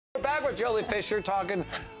more. Jolie Fisher talking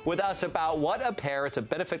with us about What a Pair. It's a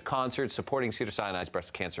benefit concert supporting Cedars-Sinai's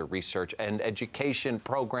breast cancer research and education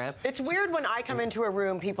program. It's weird when I come into a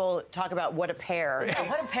room, people talk about what a pair. Yeah,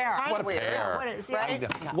 what a pair. What a pair. Yeah, what is, right?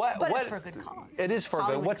 Yeah. But it's for a good cause. It is for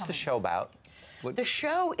good. What's the show about? The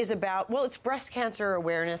show is about, well, it's Breast Cancer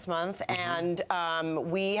Awareness Month, and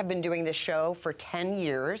we have been doing this show for 10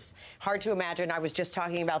 years. Hard to imagine. I was just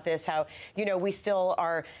talking about this, how, you know, we still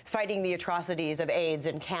are fighting the atrocities of AIDS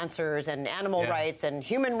and cancers and animal rights and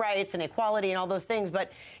human rights and equality and all those things,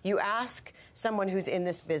 but you ask someone who's in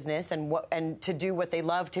this business and to do what they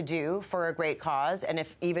love to do for a great cause, and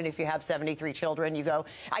even if you have 73 children, you go,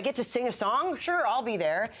 I get to sing a song? Sure, I'll be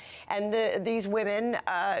there. And these women,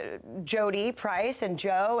 Jody Price and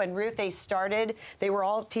Joe and Ruth, they were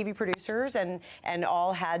all TV producers and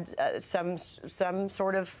all had some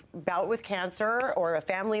sort of bout with cancer or a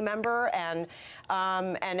family member, and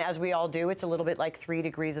as we all do, it's a little bit like 3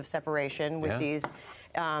 degrees of separation with these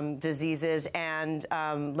diseases, and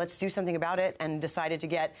let's do something about it, and decided to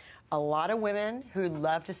get a lot of women who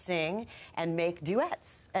love to sing and make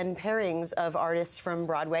duets and pairings of artists from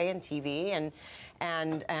Broadway and TV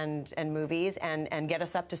and movies and get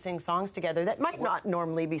us up to sing songs together that might not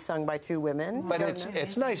normally be sung by 2 women. But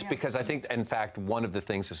it's nice because I think, in fact, one of the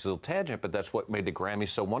things, this is a little tangent, but that's what made the Grammys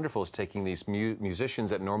so wonderful, is taking these musicians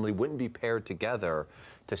that normally wouldn't be paired together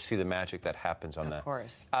to see the magic that happens on that. Of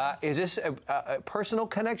course. Is this a personal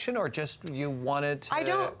connection, or just you wanted to, I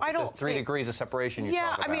don't 3 degrees of separation you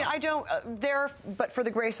talk about? I mean, I don't, but for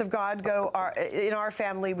the grace of God, in our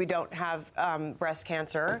family, we don't have breast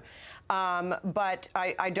cancer. But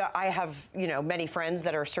I have, you know, many friends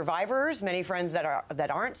that are survivors, many friends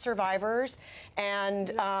that aren't survivors, and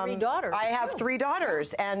 3 daughters. I have 3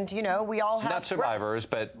 daughters, and you know, we all have not survivors,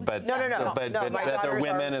 breasts. but no. But they're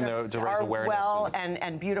women and they're to raise awareness. Well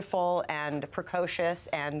and beautiful and precocious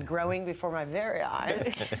and growing before my very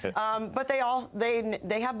eyes. But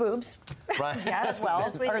they have boobs, right? Yes, as well,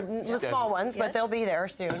 or the small ones, but they'll be there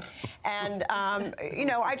soon. And you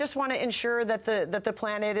know, I just want to ensure that the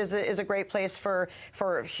planet is a great place for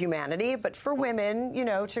humanity, but for women, you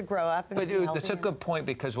know, to grow up. But that's a good point,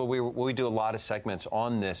 because we do a lot of segments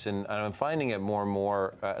on this, and I'm finding it more and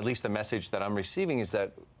more. At least the message that I'm receiving is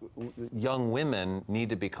that young women need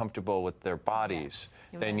to be comfortable with their bodies.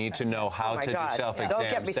 They need to know how to do self-exams. Don't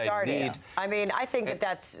get me started. I mean, I think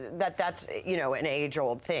that's you know, an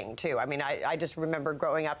age-old thing too. I mean, I just remember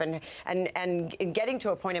growing up and getting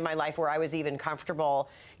to a point in my life where I was even comfortable,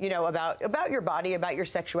 you know, about your body, about your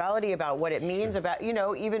sexuality, about what it means, about, you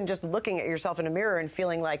know, even just looking at yourself in a mirror and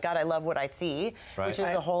feeling like, God, I love what I see, which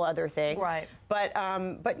is a whole other thing. Right. But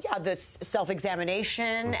yeah, the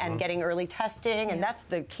self-examination and getting early testing, and that's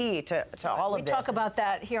the key to all of this. We talk about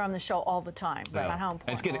that here on the show all the time, about how important.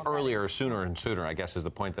 And it's getting earlier, sooner and sooner, I guess, is the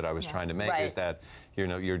point that I was trying to make, is that, you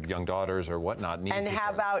know, your young daughters or whatnot need to how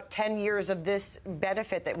about 10 years of this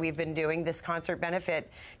benefit that we've been doing, this concert benefit,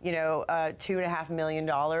 you know, $2.5 million,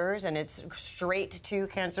 and it's straight to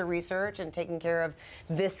cancer research and taking care of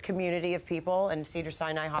this community of people, and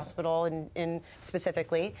Cedars-Sinai Hospital in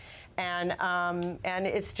specifically, and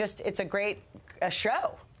it's a great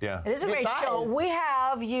show. Yeah. It is a great show. We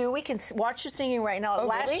have you. We can watch you singing right now at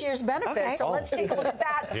last year's benefit. Okay. So let's take a look at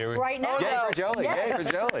that right now. Yay for Jolie. Yay for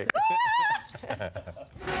Jolie.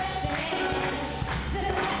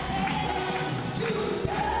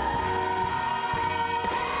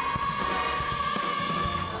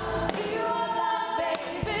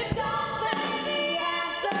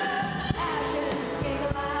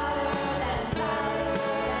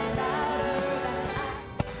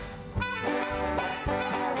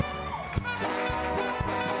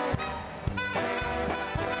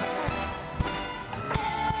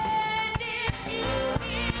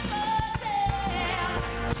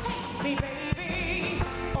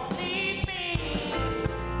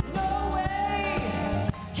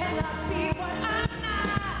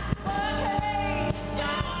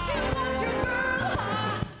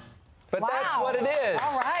 But that's what it is.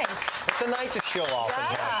 All right. It's a night to show off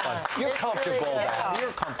and have fun. You're comfortable in that.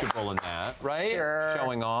 You're comfortable in that, right? Sure.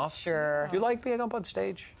 Showing off. Sure. You like being up on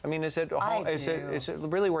stage? I mean, is it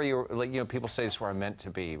really where you're, like, you know, people say this is where I'm meant to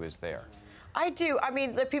be, was there? I do. I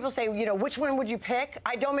mean, the people say, you know, which one would you pick?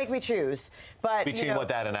 I don't make me choose. But between you know, what,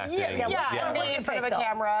 that and acting? Yeah, me in front of a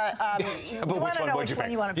camera. But which one would you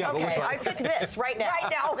pick? Okay, I pick this right now.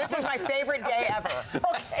 Right now. This is my favorite day ever.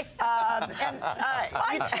 Okay.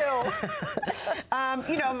 Mine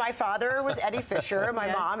too. You know, my father was Eddie Fisher.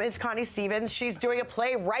 My mom is Connie Stevens. She's doing a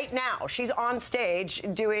play right now. She's on stage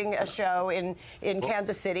doing a show in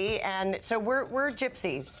Kansas City, and so we're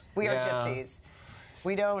gypsies. We are gypsies.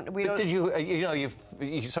 We don't. Did you,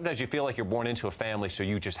 sometimes you feel like you're born into a family, so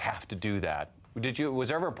you just have to do that. Was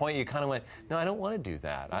there ever a point you kind of went, no, I don't want to do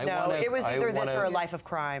that. It was either this or a life of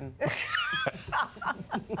crime.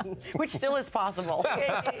 Which still is possible.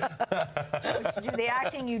 You do the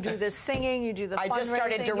acting, you do the singing, you do the fundraising. I just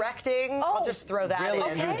started directing. I'll just throw that in.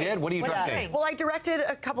 Really? You did? What are you directing? Well, I directed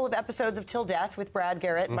a couple of episodes of Till Death with Brad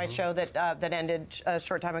Garrett, my show that ended a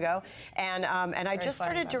short time ago, and I just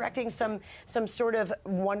started directing some sort of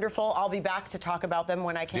wonderful. I'll be back to talk about them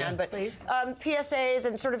when I can, but please. PSAs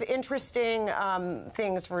and sort of interesting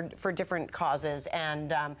things for different causes.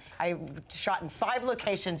 And I shot in 5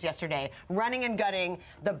 locations yesterday, running and gunning,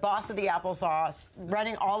 the boss of the applesauce,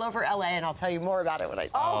 running all over LA, and I'll tell you more about it when I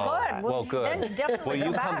see good. Well, good. Then definitely Well,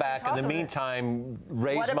 you come come back. In the meantime,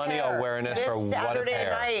 raise money awareness for this What a Saturday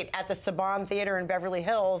Pair. night at the Saban Theater in Beverly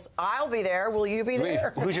Hills. I'll be there. Will you be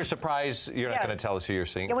there? Who's your surprise? You're not going to tell us who you're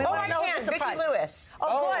seeing. Yeah, we Oh, want I to know can. the Vicki surprise. Lewis.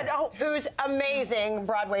 Oh, good. Oh. Who's amazing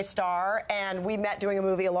Broadway star, and we met doing a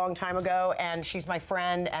movie a long time ago, and she's my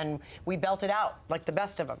friend, and we belted out like the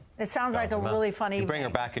best of them. It sounds like a really funny. You bring her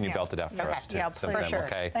back and you belt it out for us, too. Yeah, please. For sure.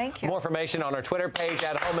 Okay. Thank you. More information on our Twitter page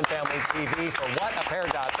at Home and Family TV for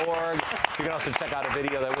whatapair.org. You can also check out a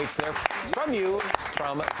video that waits there from you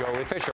from Joey Fisher.